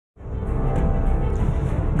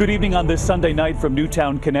Good evening on this Sunday night from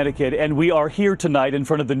Newtown, Connecticut, and we are here tonight in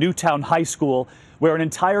front of the Newtown High School where an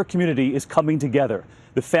entire community is coming together.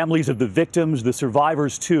 The families of the victims, the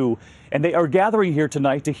survivors too, and they are gathering here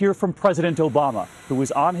tonight to hear from President Obama, who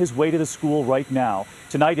is on his way to the school right now,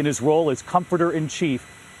 tonight in his role as comforter-in-chief,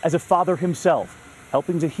 as a father himself,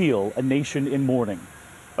 helping to heal a nation in mourning.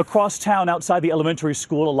 Across town, outside the elementary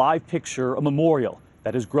school, a live picture, a memorial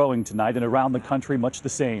that is growing tonight, and around the country much the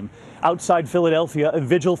same. Outside Philadelphia, a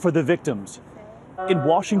vigil for the victims. In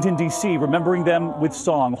Washington, D.C., remembering them with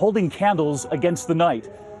song, holding candles against the night.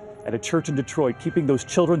 At a church in Detroit, keeping those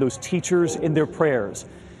children, those teachers in their prayers.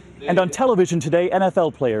 And on television today,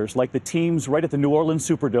 NFL players like the teams right at the New Orleans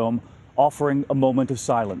Superdome offering a moment of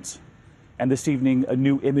silence. And this evening, a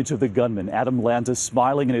new image of the gunman, Adam Lanza,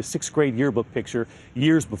 smiling in his sixth grade yearbook picture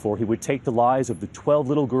years before he would take the lives of the 12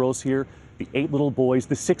 little girls here, the 8 little boys,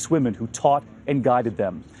 the 6 women who taught and guided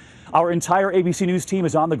them. Our entire ABC News team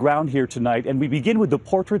is on the ground here tonight, and we begin with the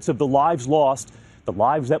portraits of the lives lost, the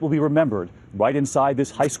lives that will be remembered, right inside this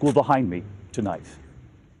high school behind me tonight.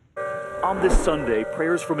 On this Sunday,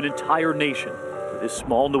 prayers from an entire nation for this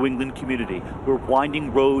small New England community where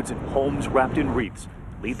winding roads and homes wrapped in wreaths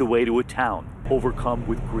lead the way to a town overcome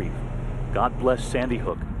with grief. God bless Sandy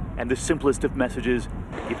Hook, and the simplest of messages,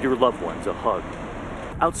 give your loved ones a hug.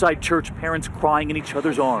 Outside church, parents crying in each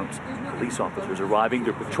other's arms. Police officers arriving,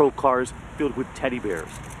 their patrol cars filled with teddy bears.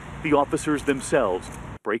 The officers themselves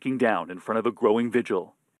breaking down in front of a growing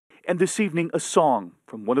vigil. And this evening, a song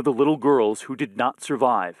from one of the little girls who did not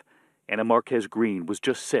survive. Anna Marquez Green was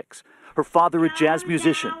just 6. Her father, a jazz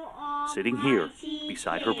musician, sitting here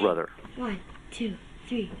beside her brother. 1, 2,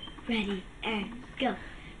 3, ready, and go.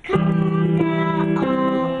 Come now,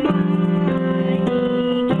 Almighty King,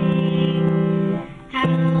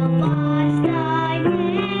 help us thy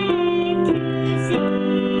name to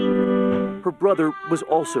sing. Her brother was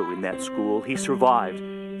also in that school. He survived,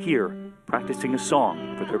 here, practicing a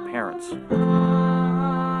song for their parents. Amen.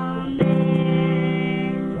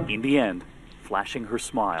 In the end, flashing her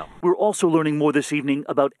smile. We're also learning more this evening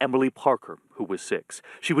about Emily Parker, who was 6.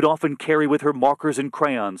 She would often carry with her markers and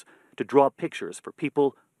crayons to draw pictures for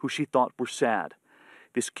people who she thought were sad.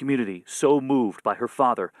 This community so moved by her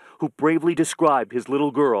father, who bravely described his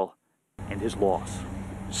little girl and his loss.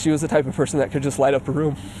 She was the type of person that could just light up a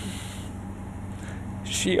room.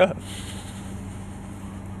 She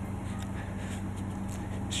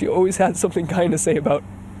always had something kind to say about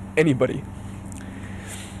anybody.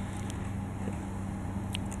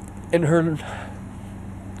 And her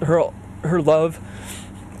love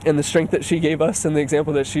and the strength that she gave us and the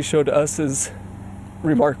example that she showed us is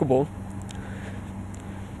remarkable.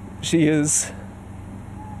 She is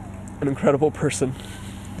an incredible person,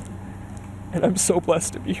 and I'm so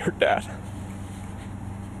blessed to be her dad.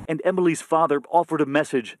 And Emily's father offered a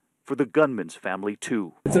message for the gunman's family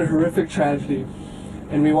too. It's a horrific tragedy,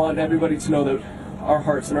 and we want everybody to know that our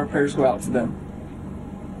hearts and our prayers go out to them.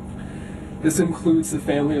 This includes the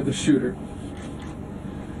family of the shooter.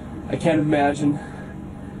 I can't imagine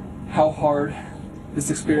how hard this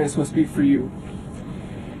experience must be for you.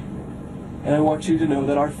 And I want you to know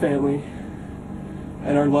that our family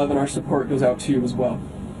and our love and our support goes out to you as well.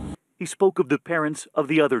 He spoke of the parents of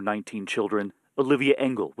the other 19 children. Olivia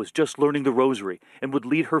Engel was just learning the rosary and would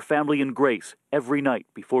lead her family in grace every night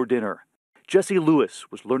before dinner. Jesse Lewis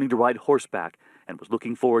was learning to ride horseback and was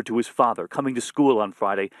looking forward to his father coming to school on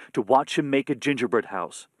Friday to watch him make a gingerbread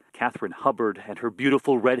house. Catherine Hubbard and her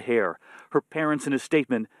beautiful red hair. Her parents in a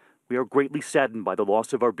statement, "We are greatly saddened by the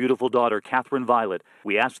loss of our beautiful daughter, Catherine Violet.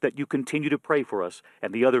 We ask that you continue to pray for us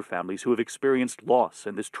and the other families who have experienced loss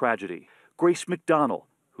in this tragedy." Grace McDonald,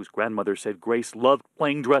 whose grandmother said Grace loved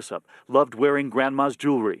playing dress-up, loved wearing grandma's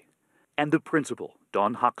jewelry. And the principal,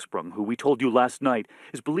 Dawn Hochsprung, who we told you last night,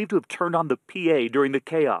 is believed to have turned on the PA during the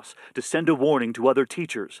chaos to send a warning to other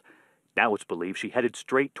teachers. Now it's believed she headed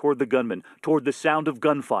straight toward the gunman, toward the sound of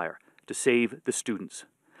gunfire, to save the students.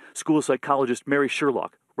 School psychologist Mary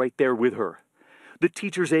Sherlock, right there with her. The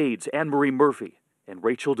teacher's aides, Anne-Marie Murphy and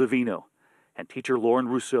Rachel Davino, and teacher Lauren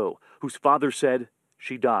Rousseau, whose father said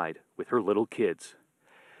she died with her little kids.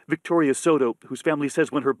 Victoria Soto, whose family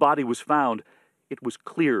says when her body was found, it was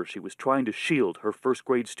clear she was trying to shield her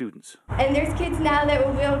first-grade students. And there's kids now that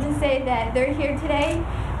will be able to say that they're here today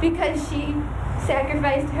because she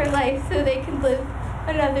sacrificed her life so they could live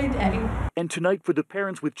another day. And tonight, for the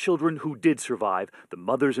parents with children who did survive, the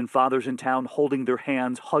mothers and fathers in town holding their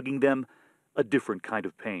hands, hugging them, a different kind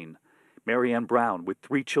of pain. Marianne Brown with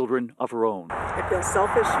 3 children of her own. I feel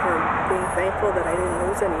selfish for being thankful that I didn't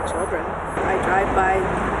lose any children. I drive by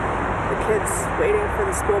the kids waiting for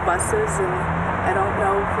the school buses, and I don't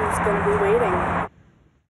know who's going to be waiting.